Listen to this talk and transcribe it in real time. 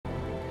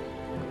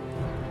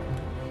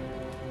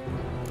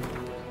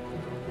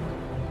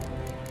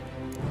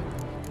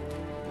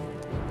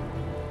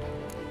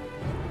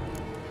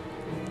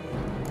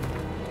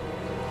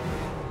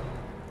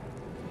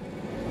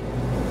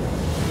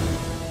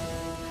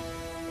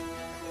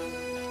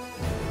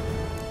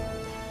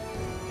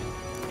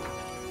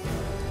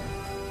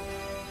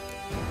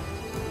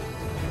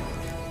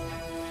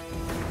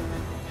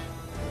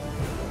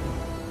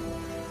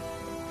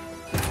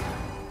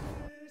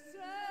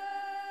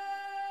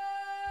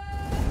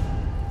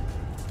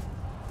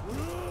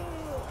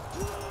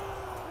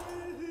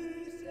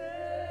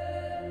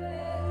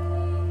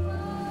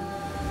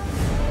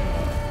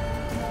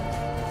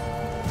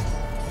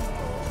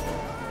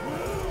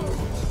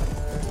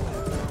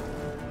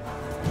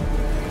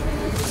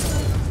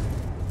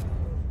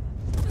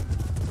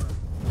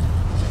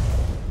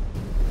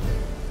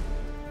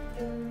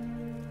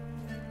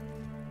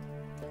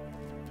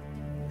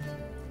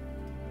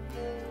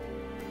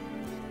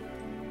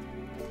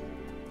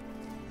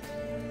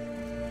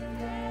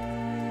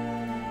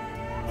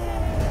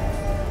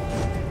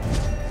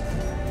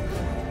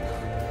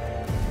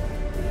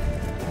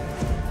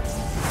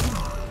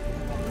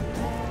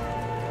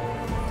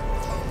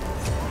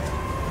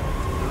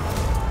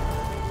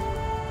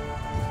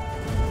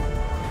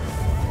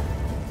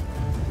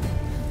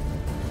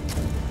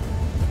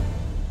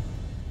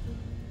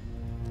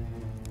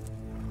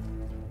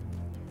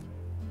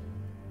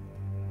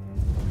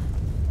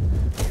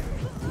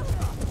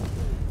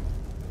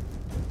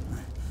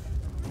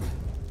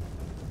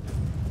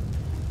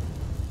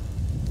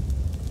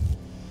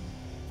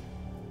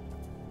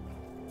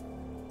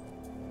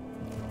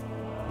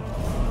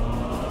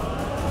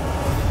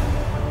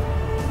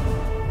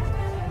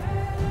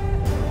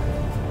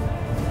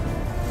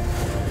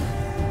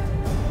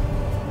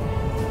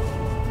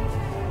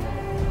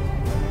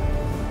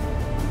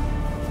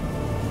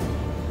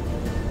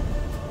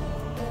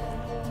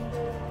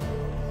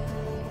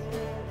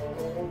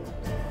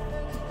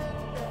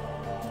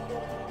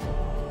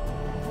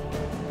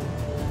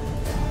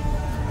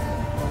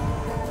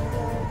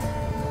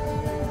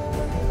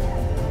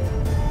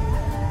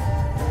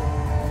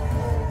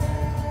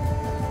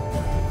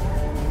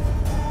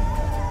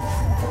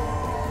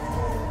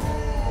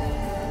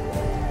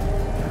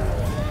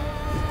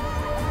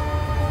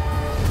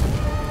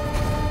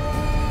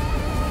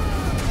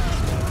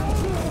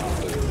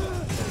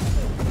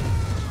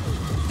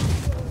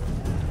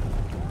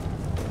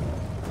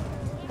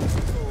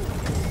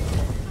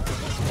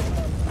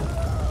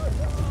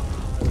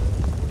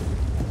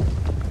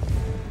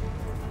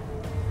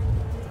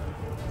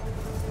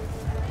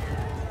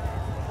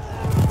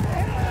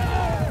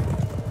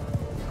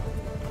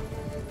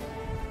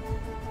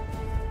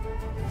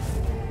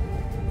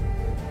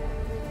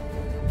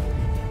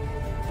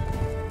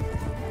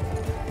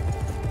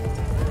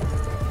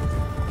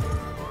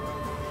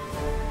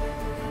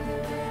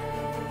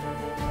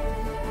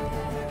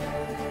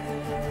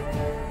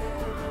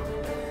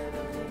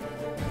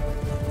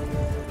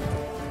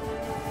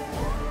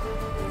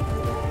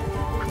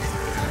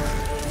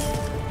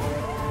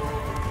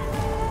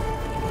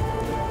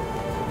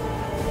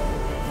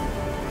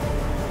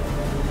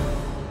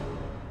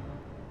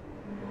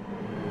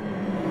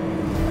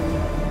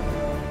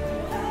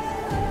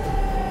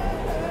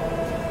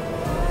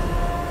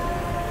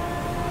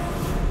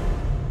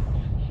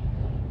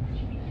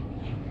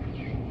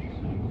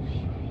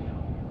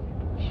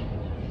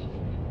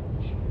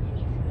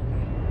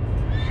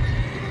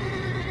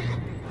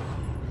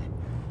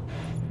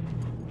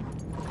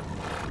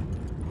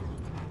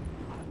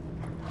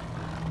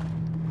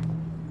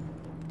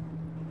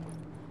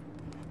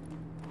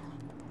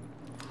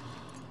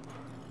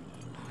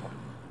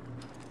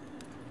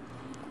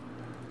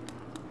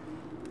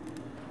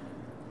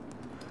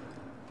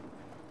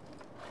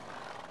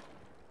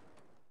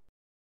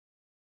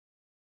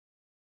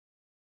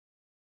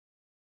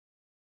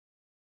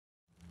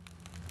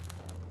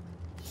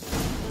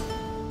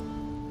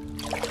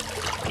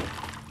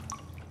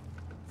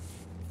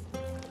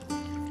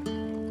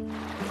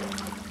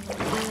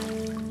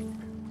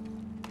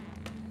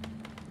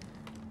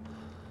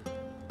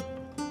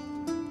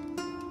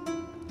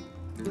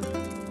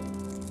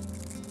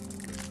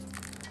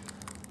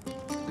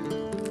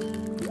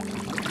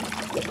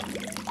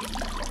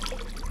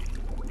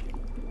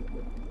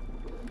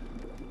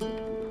You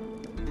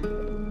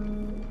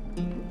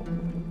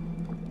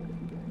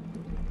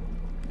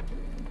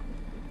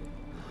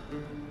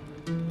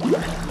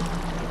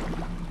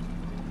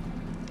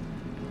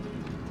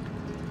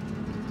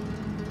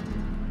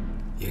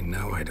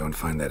know I don't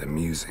find that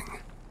amusing.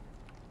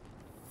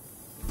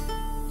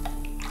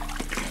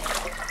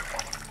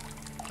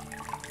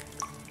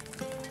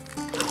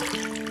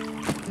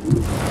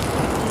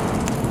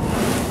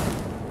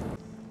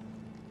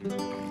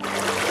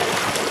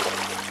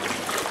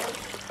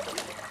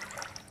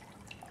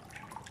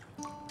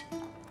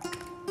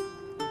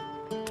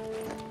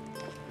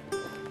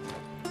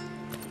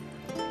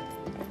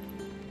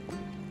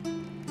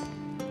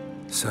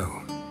 So,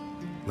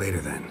 later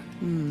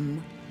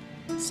then.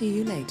 See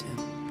you later.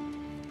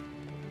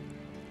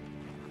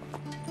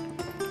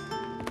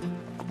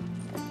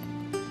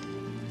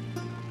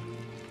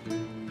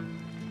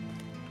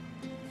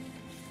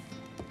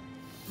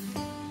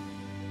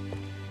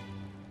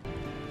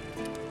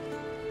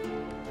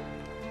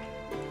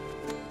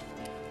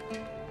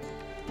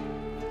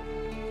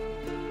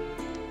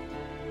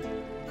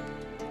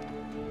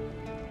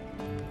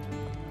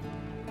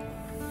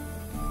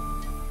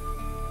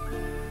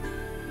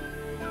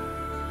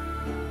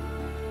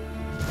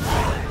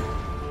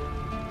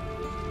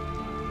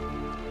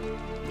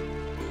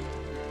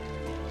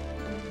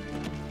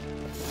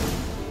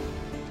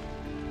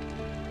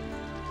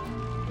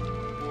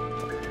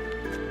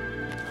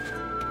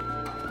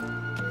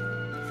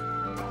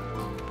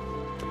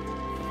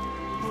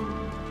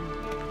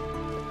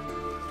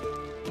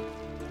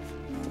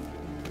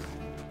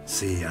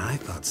 See, I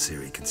thought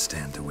Ciri could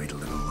stand to wait a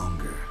little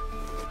longer.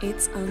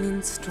 It's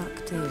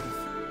uninstructive,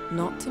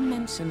 not to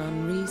mention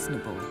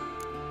unreasonable.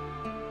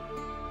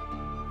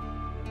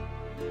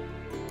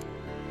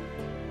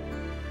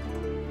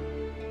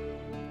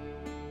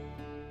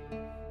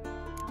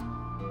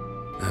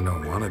 I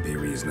don't want to be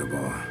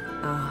reasonable.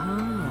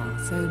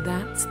 Aha, so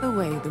that's the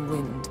way the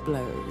wind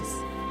blows.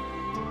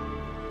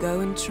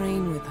 Go and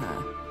train with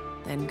her,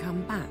 then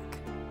come back.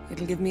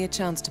 It'll give me a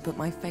chance to put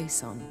my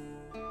face on.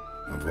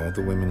 Of all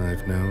the women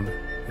I've known,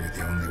 you're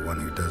the only one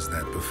who does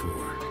that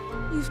before.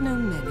 You've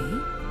known many.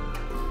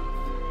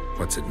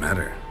 What's it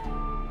matter?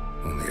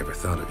 Only ever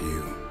thought of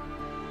you.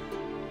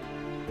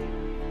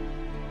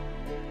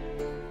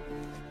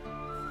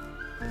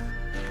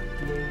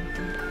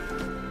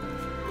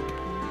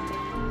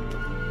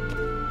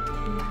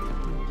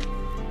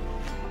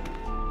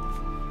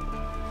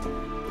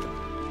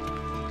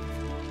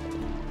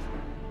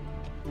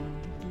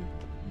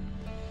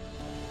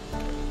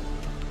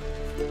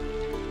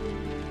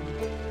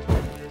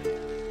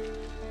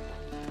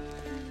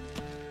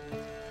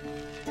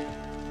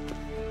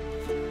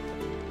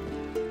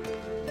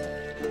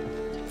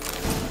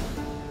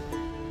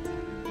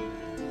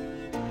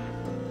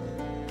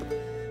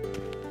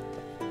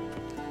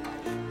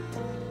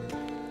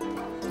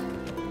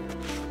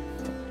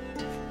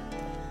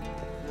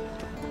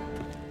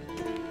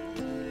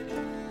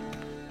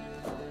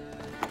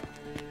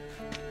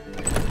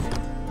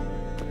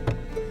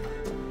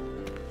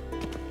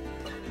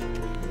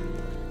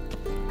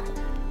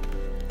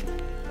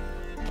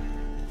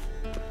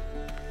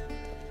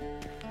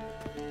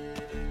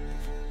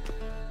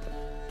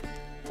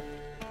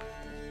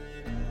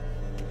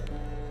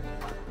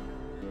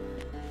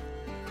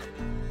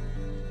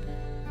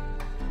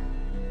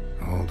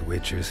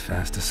 Witcher's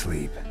fast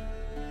asleep.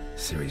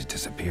 Ciri's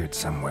disappeared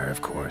somewhere,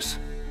 of course.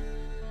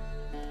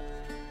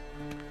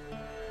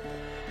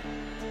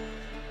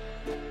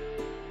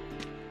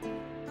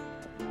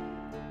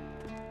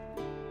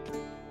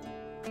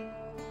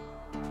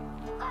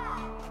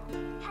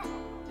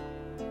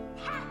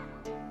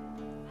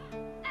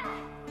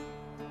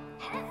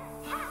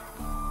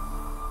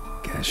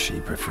 Guess she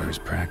prefers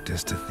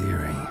practice to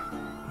theory.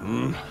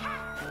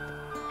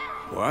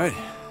 What?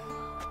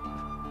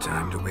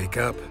 Time to wake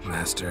up,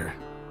 Master.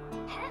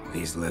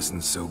 These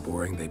lessons so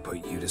boring they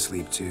put you to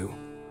sleep too?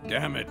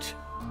 Damn it.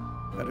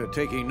 Had her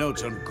taking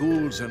notes on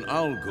ghouls and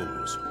owl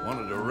ghouls.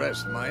 Wanted to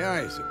rest my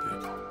eyes a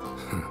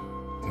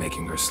bit.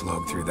 Making her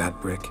slog through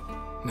that brick?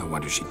 No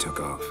wonder she took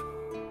off.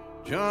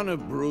 John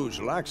of Bruges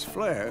lacks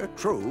flair,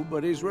 true,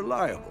 but he's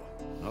reliable.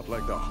 Not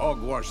like the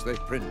hogwash they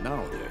print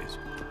nowadays.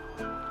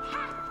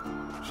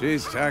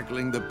 She's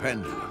tackling the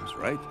pendulums,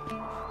 right?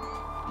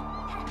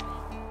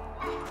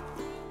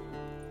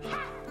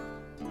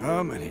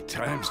 How many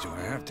times do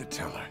I have to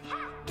tell her?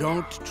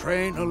 Don't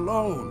train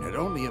alone. It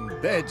only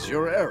embeds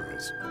your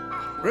errors.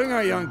 Bring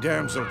our young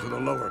damsel to the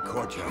lower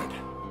courtyard.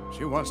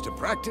 She wants to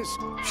practice,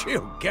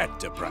 she'll get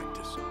to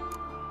practice.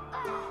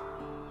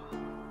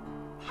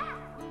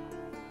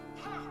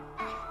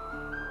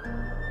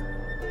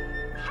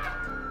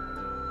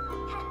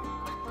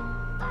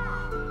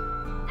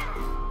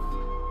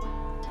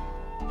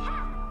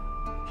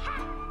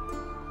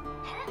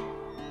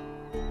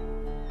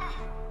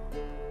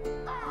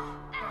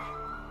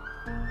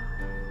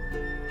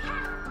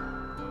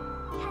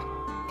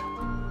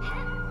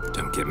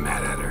 Don't get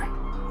mad at her.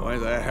 Why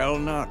the hell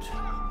not?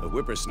 The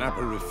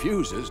whippersnapper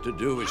refuses to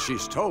do as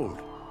she's told.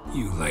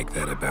 You like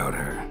that about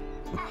her.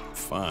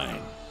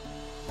 Fine.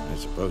 I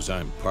suppose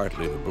I'm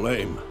partly to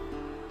blame.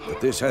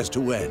 But this has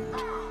to end.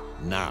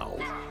 Now.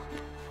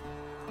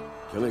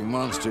 Killing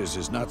monsters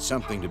is not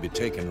something to be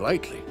taken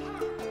lightly.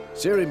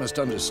 Ciri must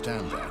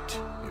understand that,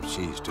 if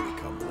she's to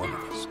become one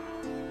of us.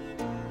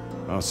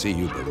 I'll see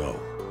you below.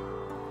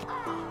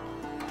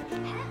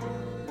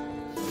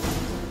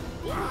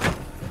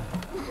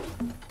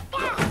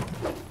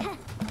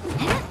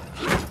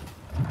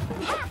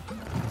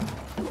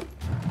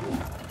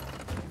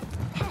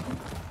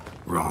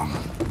 Wrong.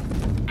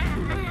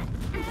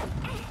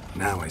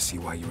 Now I see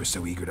why you were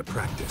so eager to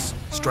practice.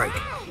 Strike.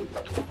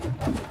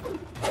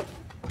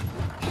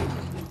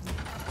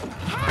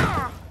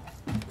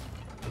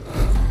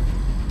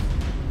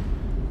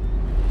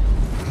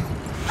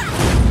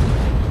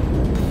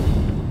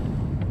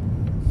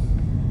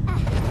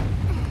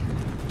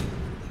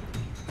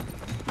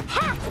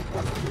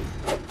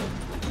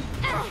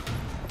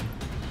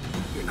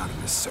 You're not in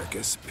a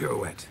circus.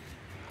 Pirouette.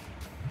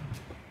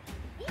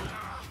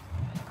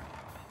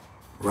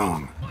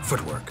 Wrong.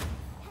 Footwork.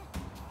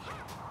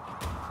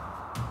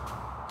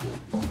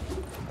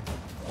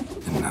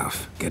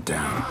 Enough. Get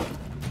down.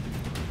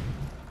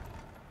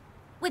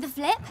 With a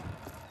flip?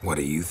 What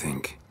do you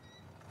think?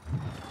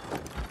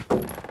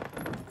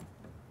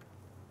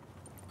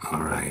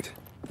 All right.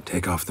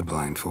 Take off the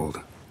blindfold.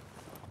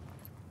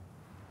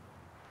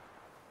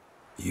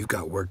 You've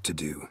got work to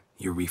do.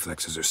 Your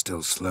reflexes are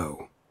still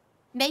slow.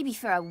 Maybe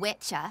for a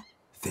witcher.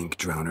 Think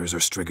drowners or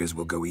striggers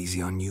will go easy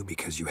on you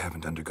because you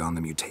haven't undergone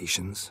the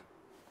mutations?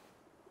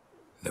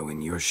 Though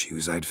in your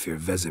shoes, I'd fear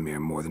Vesemir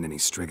more than any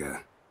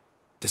strigger.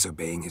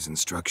 Disobeying his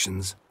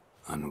instructions?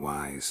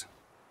 Unwise.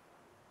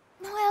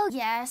 Well,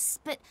 yes,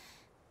 but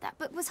that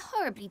book was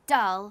horribly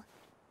dull.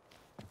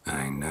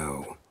 I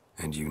know.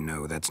 And you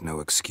know that's no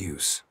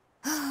excuse.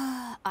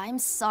 I'm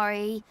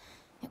sorry.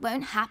 It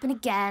won't happen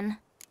again.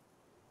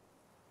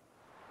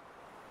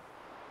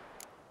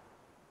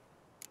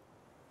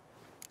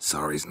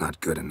 Sorry's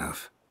not good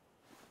enough.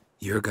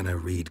 You're gonna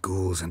read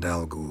Ghouls and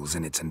Alghouls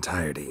in its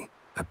entirety,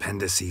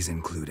 appendices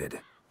included.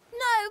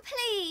 No,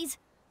 please!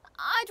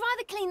 I'd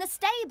rather clean the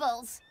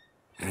stables.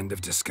 End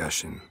of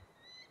discussion.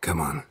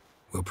 Come on,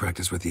 we'll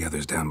practice with the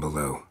others down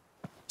below.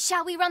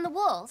 Shall we run the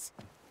walls?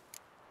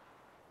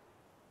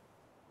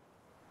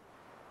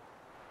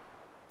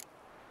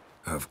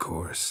 Of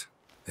course.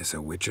 This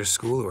a Witcher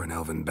school or an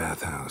elven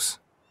bathhouse?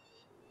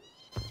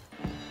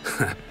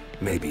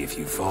 Maybe if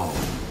you fall.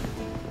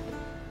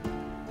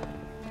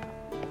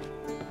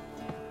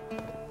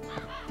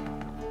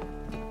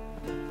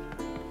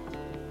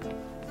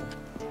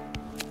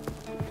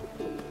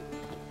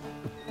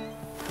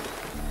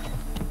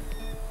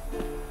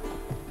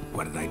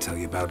 What did I tell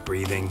you about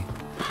breathing?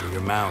 Through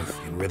your mouth,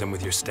 in rhythm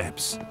with your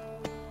steps.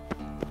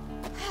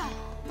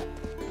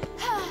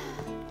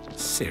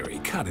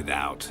 Ciri, cut it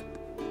out.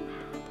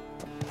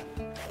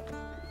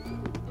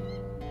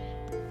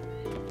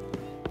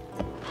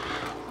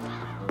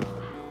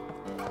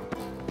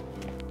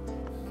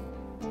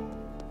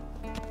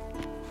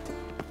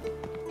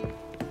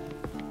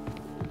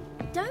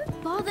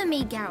 Don't bother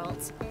me,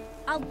 Geralt.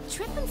 I'll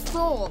trip and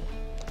fall.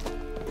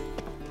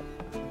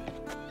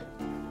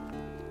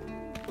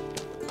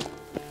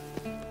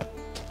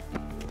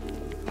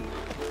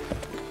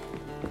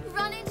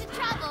 Run into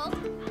trouble?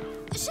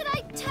 Should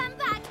I turn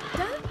back?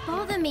 Don't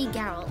bother me,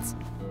 Geralt.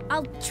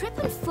 I'll trip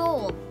and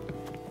fall.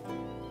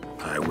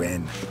 I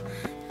win.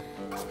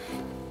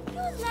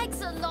 Your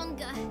legs are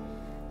longer.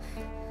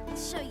 I'll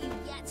show you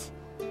yet.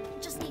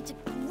 Just need to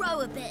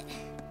grow a bit.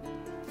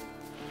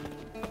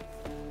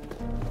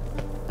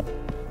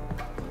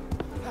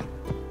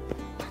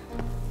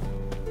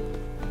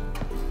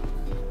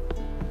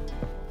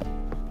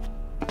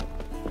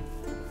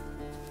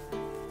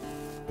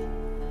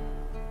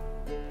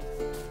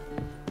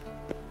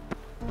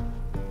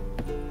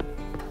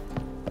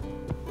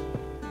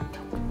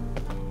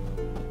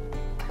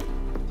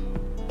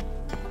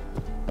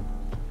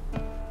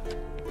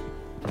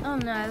 Oh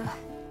no,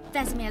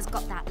 Vesemir's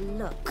got that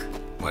look.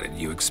 What did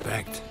you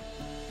expect?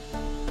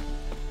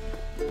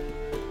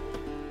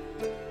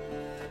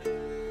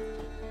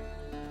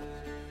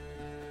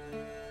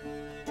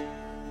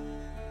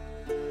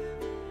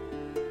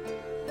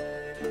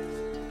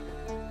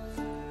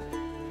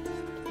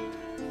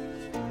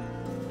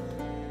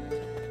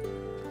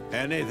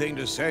 Anything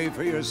to say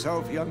for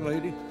yourself, young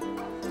lady?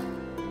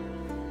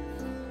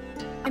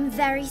 I'm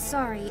very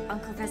sorry,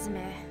 Uncle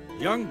Vesemir.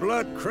 Young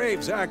blood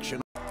craves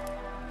action.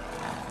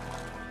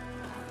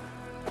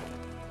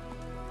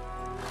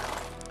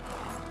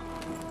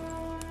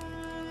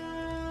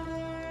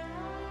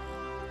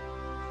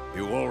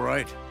 You all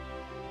right?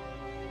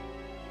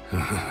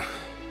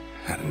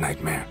 Had a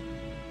nightmare.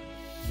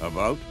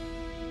 About?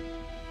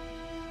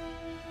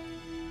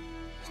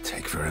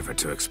 Take forever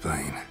to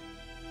explain.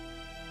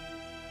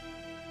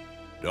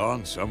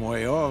 Dawn's some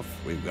way off.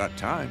 We've got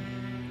time.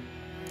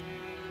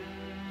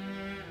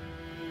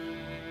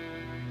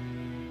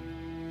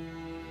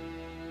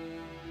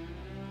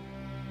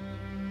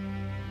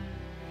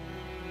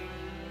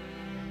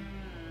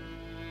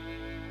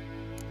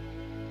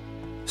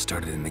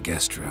 Started in the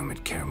guest room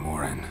at Kaer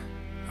Morhen.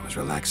 I was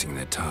relaxing in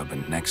the tub,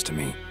 and next to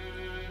me...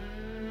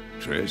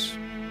 Triss?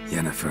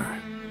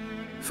 Yennefer.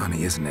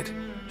 Funny, isn't it?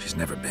 She's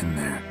never been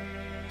there.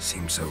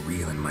 Seemed so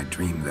real in my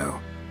dream, though.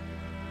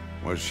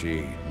 Was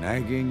she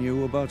nagging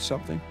you about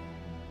something?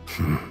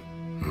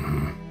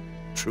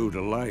 True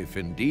to life,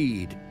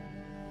 indeed.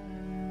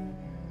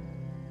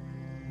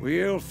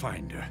 We'll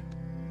find her.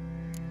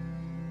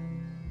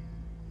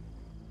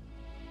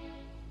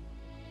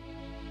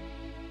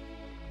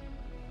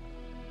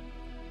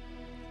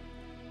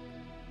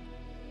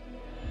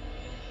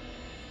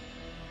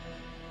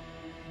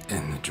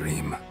 In the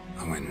dream,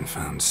 I went and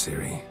found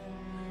Ciri.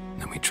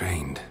 Then we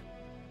trained.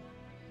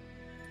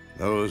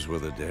 Those were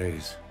the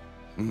days.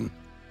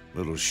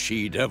 Little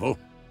she-devil.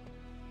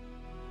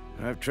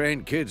 I've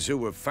trained kids who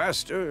were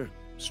faster,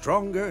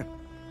 stronger,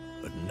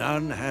 but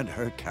none had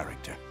her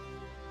character.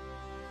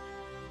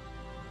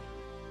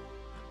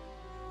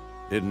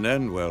 Didn't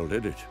end well,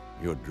 did it?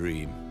 Your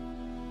dream?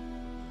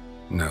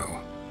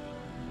 No.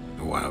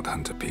 The Wild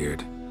Hunt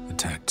appeared,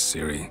 attacked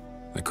Ciri.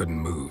 I couldn't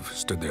move,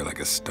 stood there like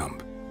a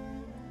stump.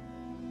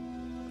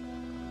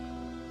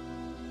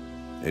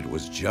 It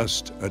was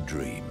just a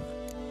dream.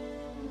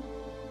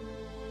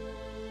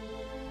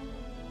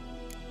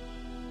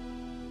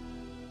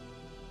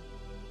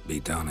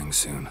 Be dawning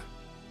soon.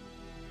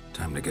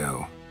 Time to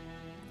go.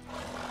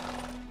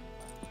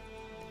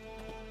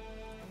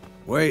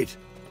 Wait.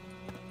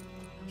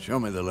 Show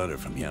me the letter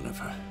from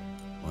Yennefer.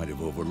 Might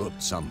have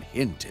overlooked some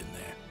hint in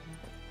there.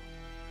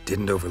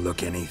 Didn't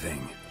overlook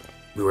anything.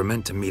 We were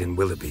meant to meet in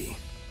Willoughby.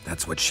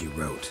 That's what she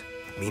wrote.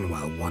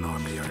 Meanwhile, one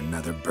army or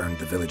another burned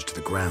the village to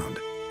the ground.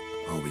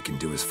 All we can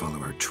do is follow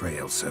her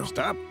trail, so...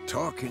 Stop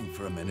talking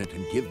for a minute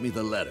and give me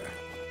the letter.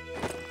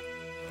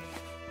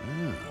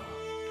 Oh,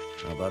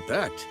 how about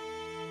that?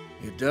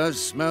 It does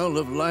smell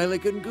of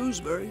lilac and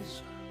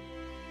gooseberries.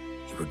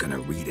 You were gonna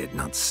read it,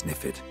 not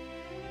sniff it.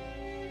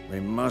 We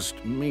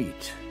must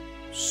meet.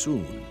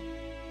 Soon.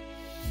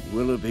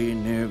 Willoughby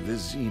near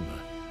Vizima.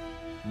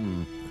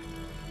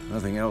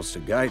 Nothing else to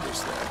guide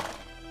us there.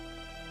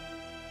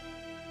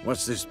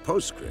 What's this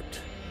postscript?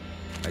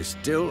 I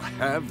still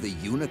have the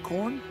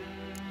unicorn?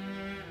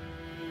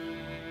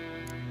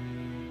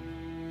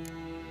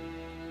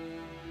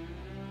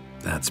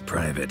 That's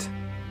private.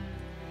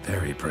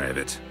 Very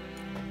private.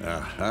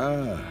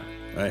 Aha,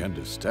 I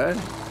understand.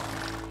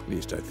 At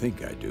least I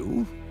think I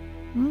do.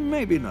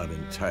 Maybe not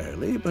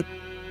entirely, but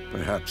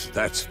perhaps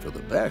that's for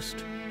the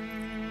best.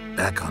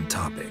 Back on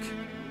topic.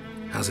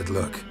 How's it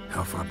look?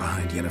 How far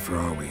behind Yennefer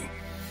are we?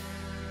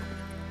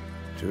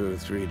 2 or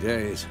 3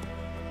 days.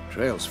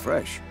 Trail's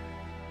fresh,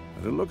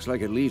 but it looks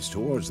like it leads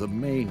towards the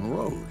main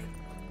road.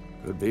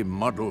 Could be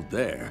muddled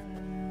there.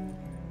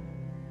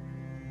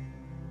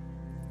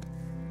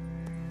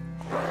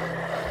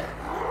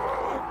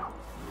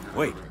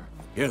 Wait,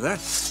 hear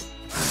that?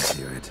 I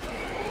hear it.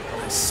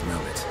 I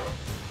smell it.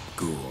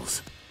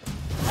 Ghouls.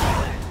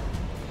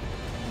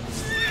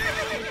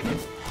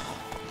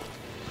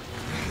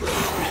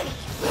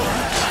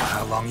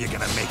 How long you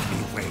gonna make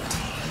me wait?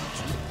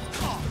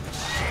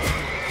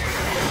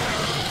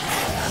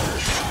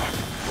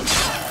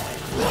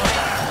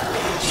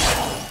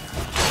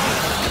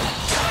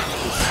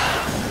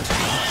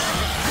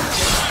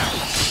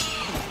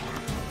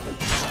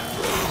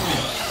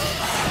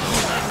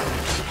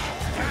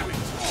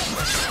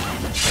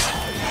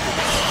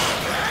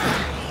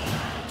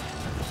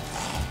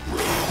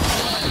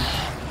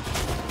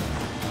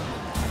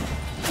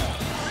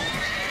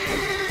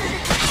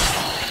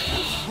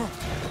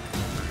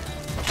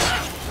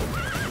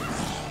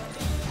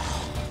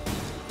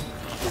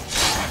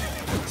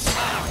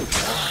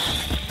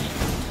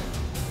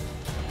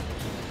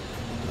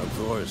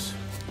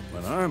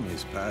 When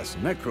armies pass,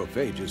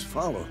 necrophages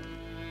follow.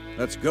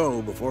 Let's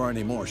go before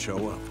any more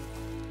show up.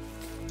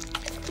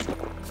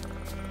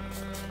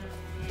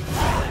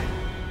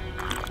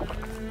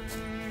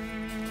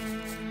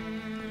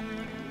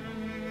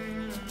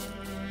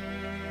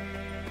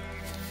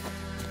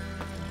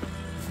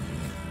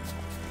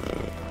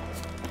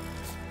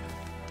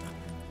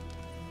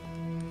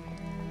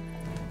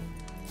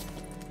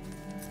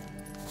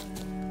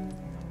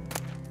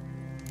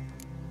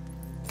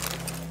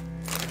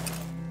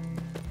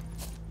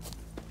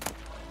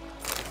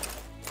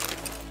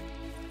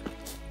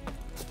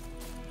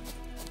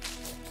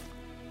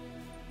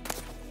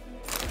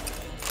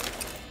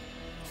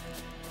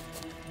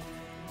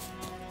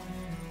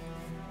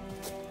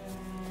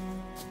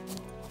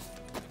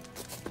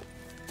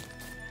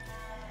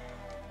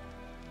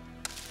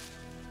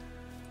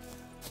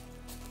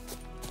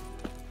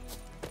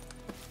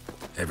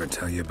 Ever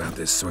tell you about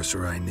this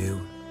sorcerer I knew?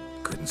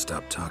 Couldn't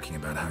stop talking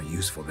about how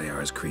useful they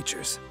are as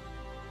creatures.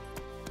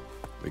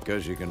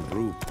 Because you can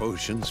brew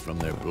potions from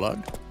their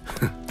blood?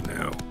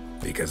 No,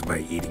 because by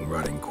eating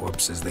rotting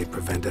corpses, they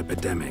prevent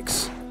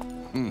epidemics.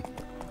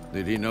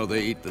 Did he know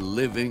they eat the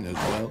living as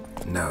well?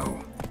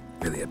 No.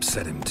 Really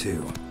upset him,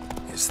 too.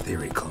 His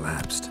theory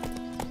collapsed.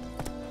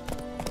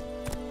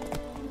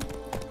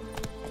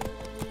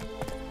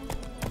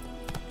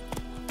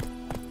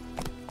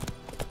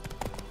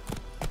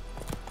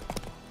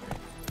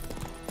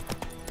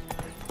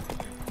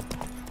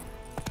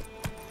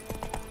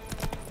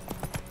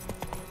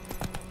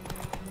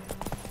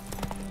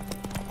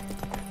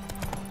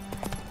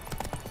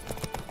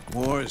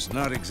 war's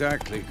not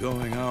exactly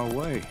going our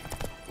way.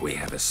 We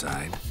have a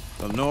side.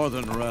 The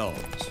Northern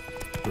Realms.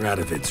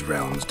 Radovid's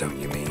realms, don't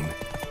you mean?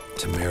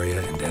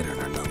 Temeria and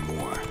Edirn are no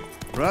more.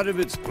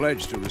 Radovid's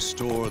pledged to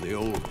restore the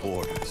old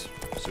borders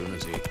as soon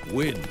as he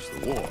wins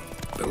the war.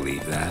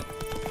 Believe that?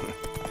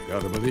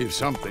 Gotta believe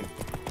something.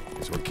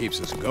 It's what keeps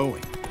us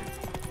going.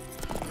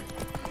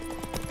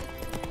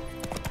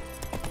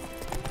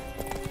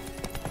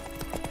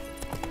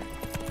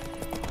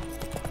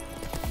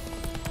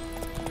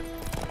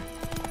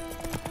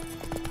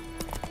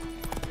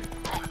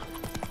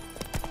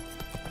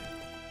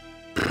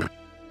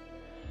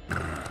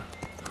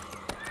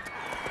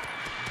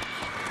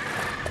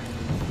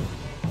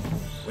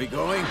 We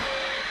going?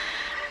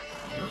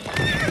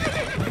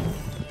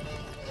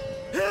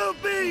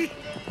 Help me!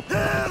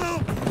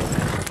 Help!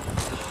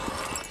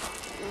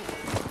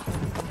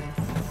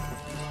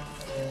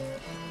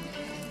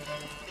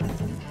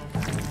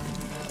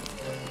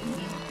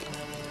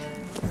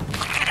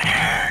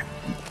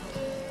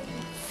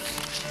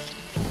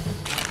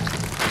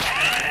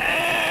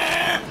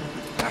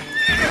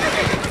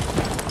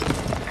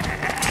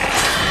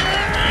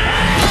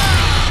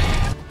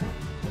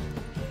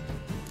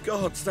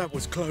 Gods, that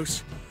was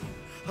close.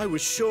 I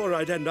was sure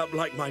I'd end up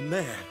like my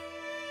mare.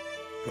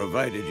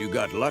 Provided you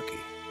got lucky.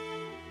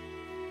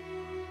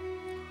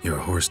 Your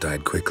horse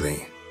died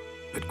quickly,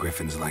 but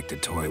griffins like to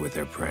toy with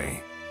their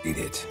prey. Eat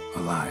it,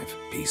 alive,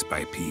 piece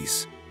by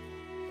piece.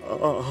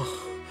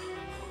 Oh.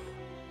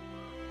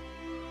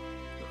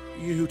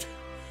 You'd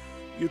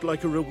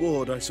like a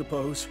reward, I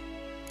suppose.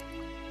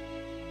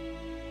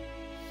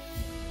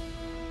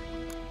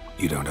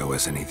 You don't owe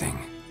us anything.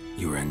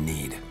 You were in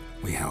need.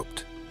 We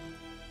helped.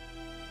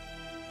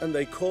 And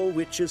they call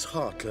witches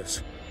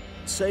heartless.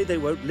 Say they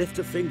won't lift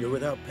a finger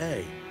without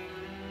pay.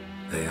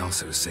 They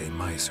also say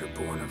mice are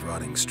born of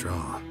rotting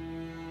straw.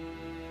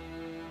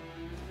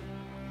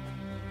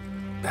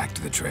 Back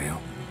to the trail.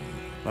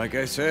 Like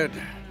I said,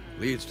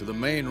 leads to the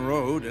main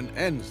road and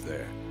ends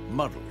there,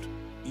 muddled.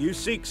 You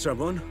seek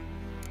someone?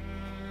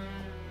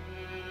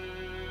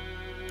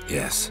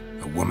 Yes,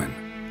 a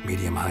woman.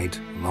 Medium height,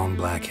 long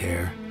black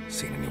hair.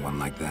 Seen anyone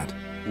like that?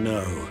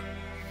 No.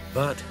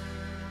 But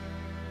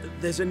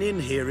there's an inn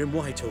here in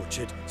White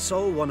Orchard.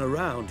 Sole one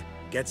around.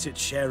 Gets its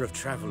share of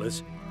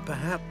travelers.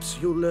 Perhaps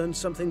you'll learn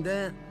something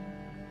there.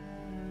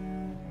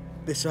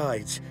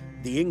 Besides,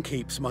 the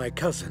innkeep's my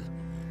cousin.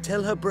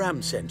 Tell her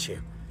Bram sent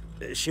you.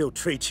 She'll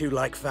treat you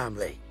like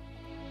family.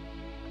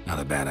 Not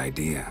a bad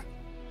idea.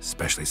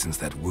 Especially since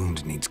that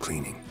wound needs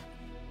cleaning.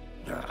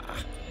 Ah,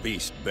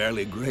 beast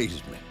barely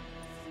grazed me.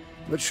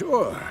 But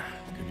sure,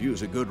 could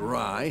use a good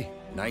rye.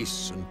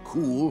 Nice and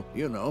cool,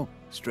 you know,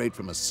 straight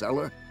from a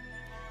cellar.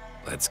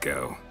 Let's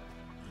go.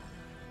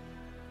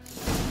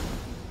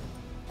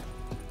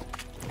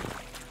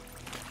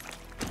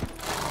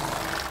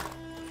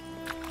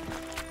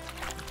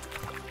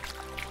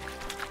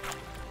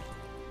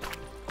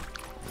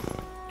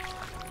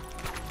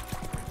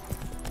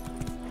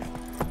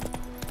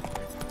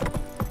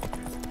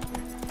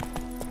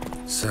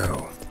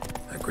 So,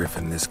 a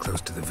griffin this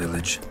close to the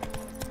village?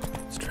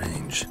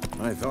 Strange.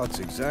 My thoughts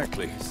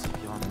exactly.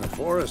 In the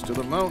forest to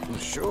the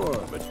mountains,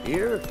 sure, but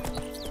here?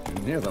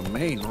 Near the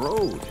main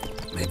road.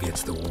 Maybe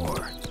it's the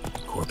war.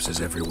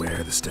 Corpses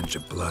everywhere, the stench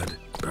of blood,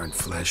 burnt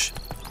flesh.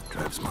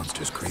 Drives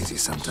monsters crazy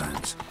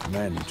sometimes.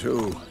 Men,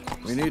 too.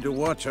 We need to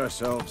watch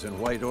ourselves in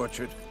White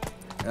Orchard.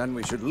 And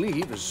we should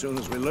leave as soon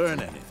as we learn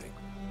anything.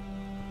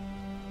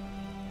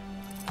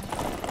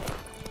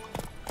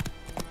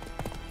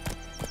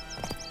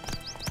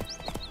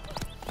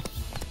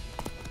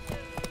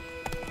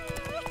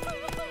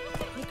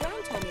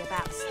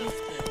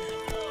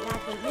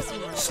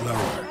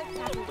 Slower.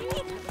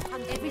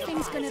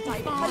 Everything's gonna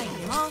be fine.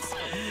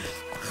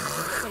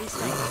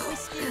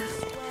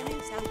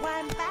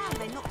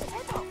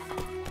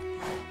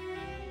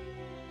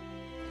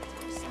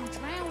 Some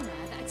drowner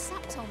that had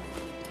sapped on me.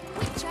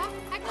 Witcher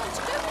had got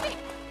to do with it.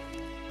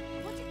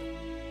 What did...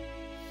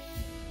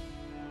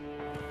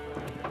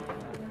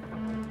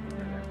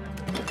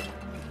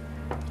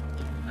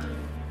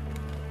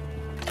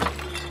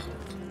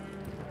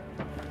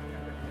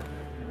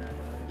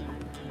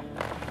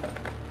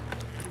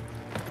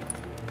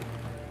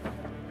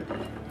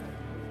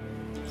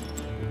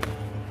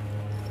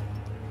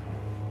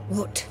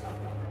 What?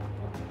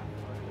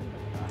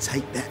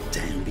 Take that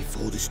down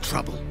before there's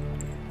trouble.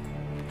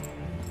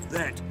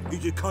 That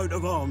is a coat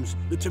of arms,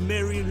 the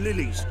Temerian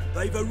lilies.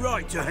 They've a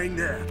right to hang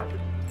there.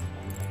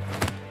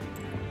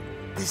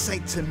 This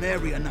ain't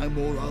Temeria no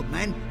more, old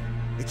man.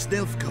 It's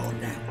Nilfgaard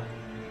now.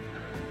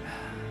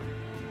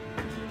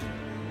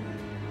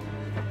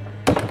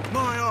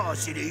 My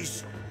arse it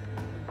is.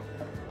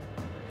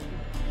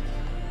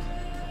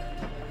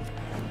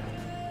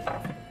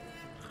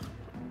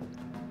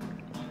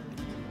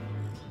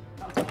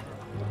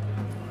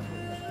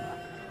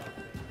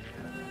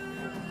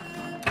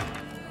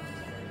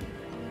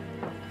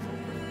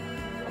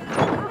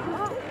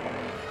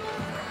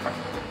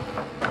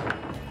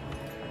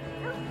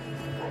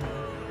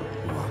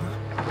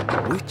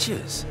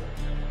 Witches?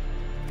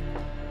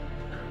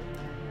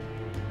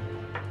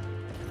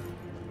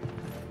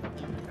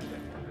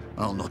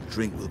 I'll not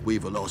drink with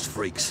Weaverlost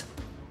freaks.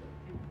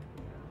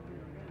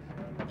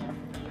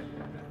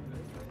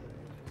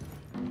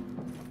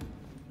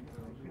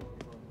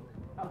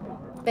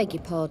 Beg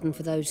your pardon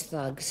for those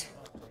thugs.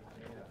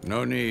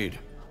 No need.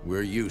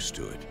 We're used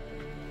to it.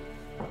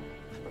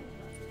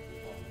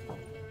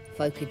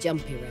 Folk are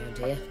jumpy round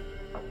here.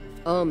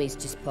 Armies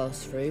just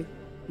passed through.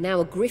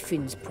 Now a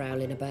griffin's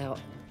prowling about.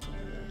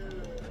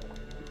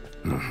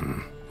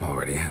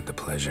 Already had the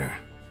pleasure.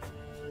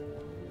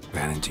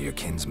 Ran into your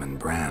kinsman,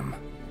 Bram.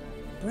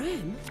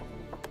 Bram?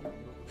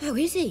 How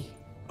is he?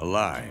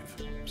 Alive.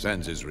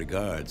 Sends his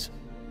regards.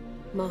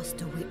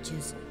 Master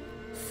Witches.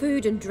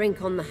 Food and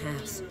drink on the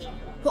house.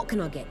 What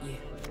can I get you?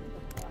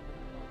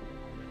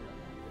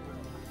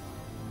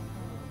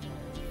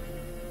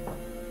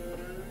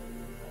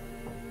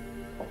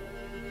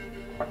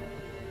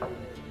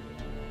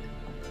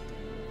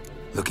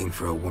 Looking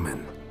for a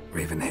woman.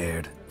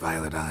 Raven-haired,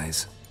 violet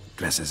eyes,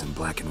 dresses in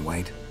black and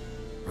white.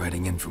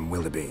 Riding in from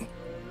Willoughby.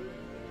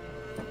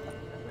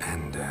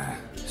 And,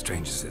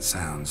 strange as it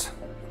sounds,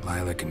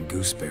 lilac and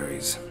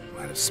gooseberries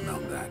might have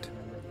smelled that.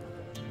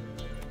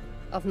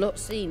 I've not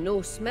seen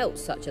nor smelt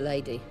such a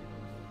lady.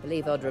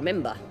 Believe I'd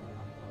remember.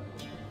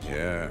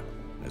 Yeah,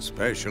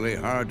 especially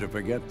hard to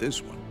forget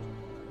this one.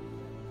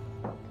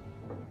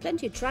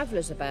 Plenty of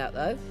travellers about,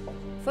 though.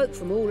 Folk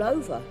from all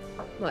over.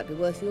 Might be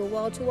worth your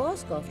while to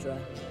ask after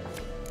her.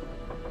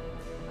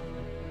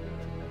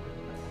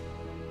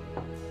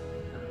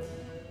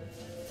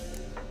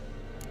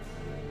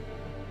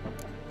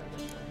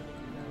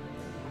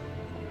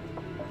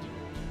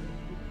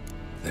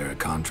 There a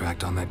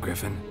contract on that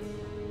griffin?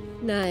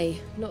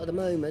 Nay, not at the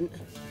moment.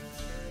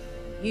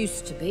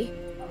 Used to be.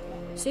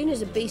 Soon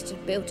as a beast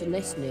had built a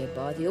nest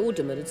nearby, the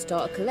alderman would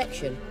start a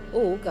collection,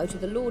 or go to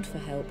the Lord for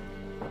help.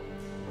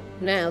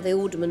 Now the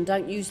aldermen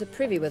don't use the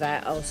privy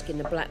without asking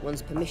the Black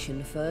One's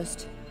permission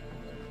first.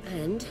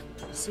 And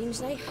it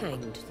seems they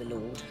hanged the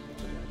Lord.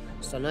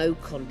 So no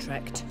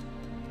contract.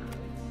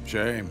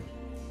 Shame.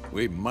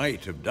 We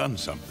might have done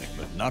something,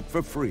 but not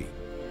for free.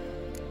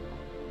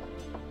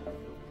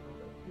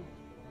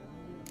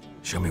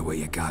 Show me what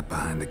you got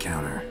behind the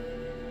counter.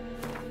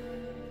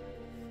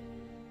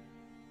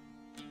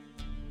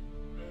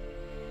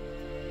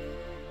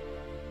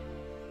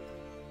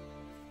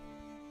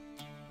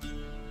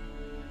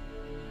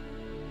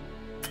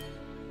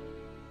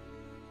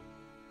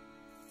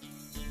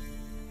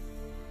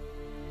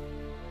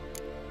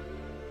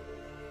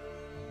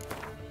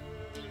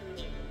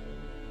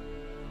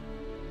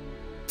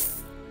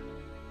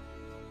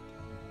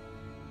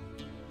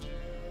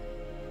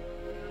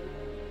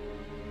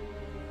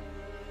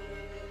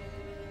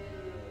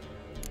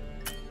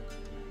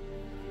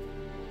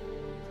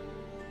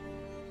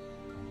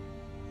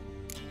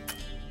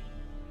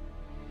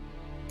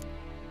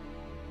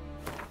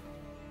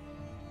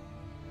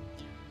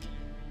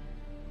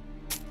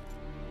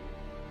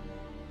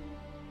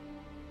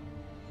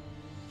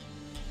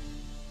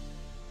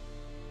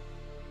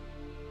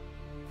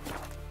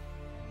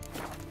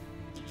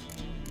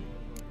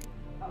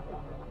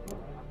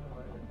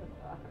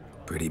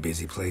 Pretty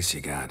busy place you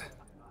got.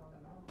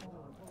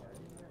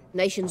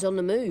 Nations on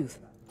the move.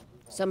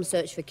 Some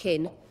search for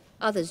kin,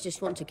 others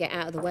just want to get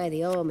out of the way of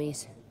the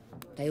armies.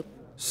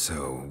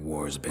 So,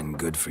 war's been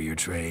good for your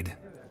trade?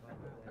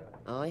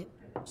 Aye,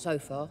 so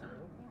far.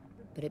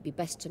 But it'd be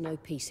best to know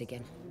peace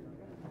again.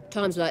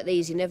 Times like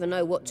these, you never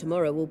know what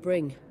tomorrow will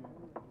bring.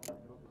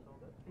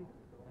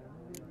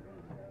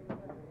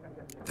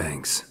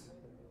 Thanks.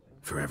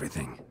 For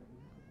everything.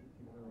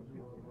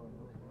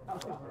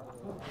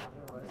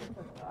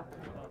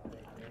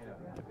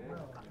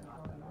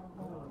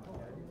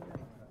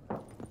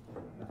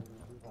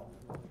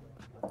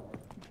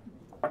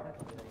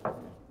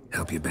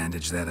 Help you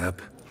bandage that up?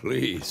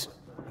 Please.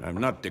 I'm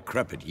not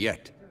decrepit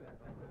yet.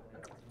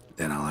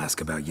 Then I'll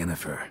ask about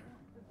Yennefer.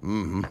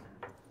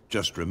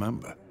 Just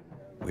remember,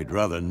 we'd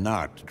rather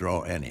not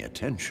draw any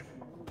attention.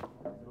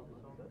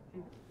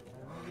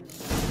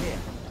 Here,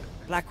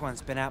 Black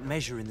One's been out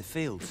measuring the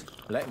fields.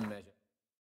 Let him measure.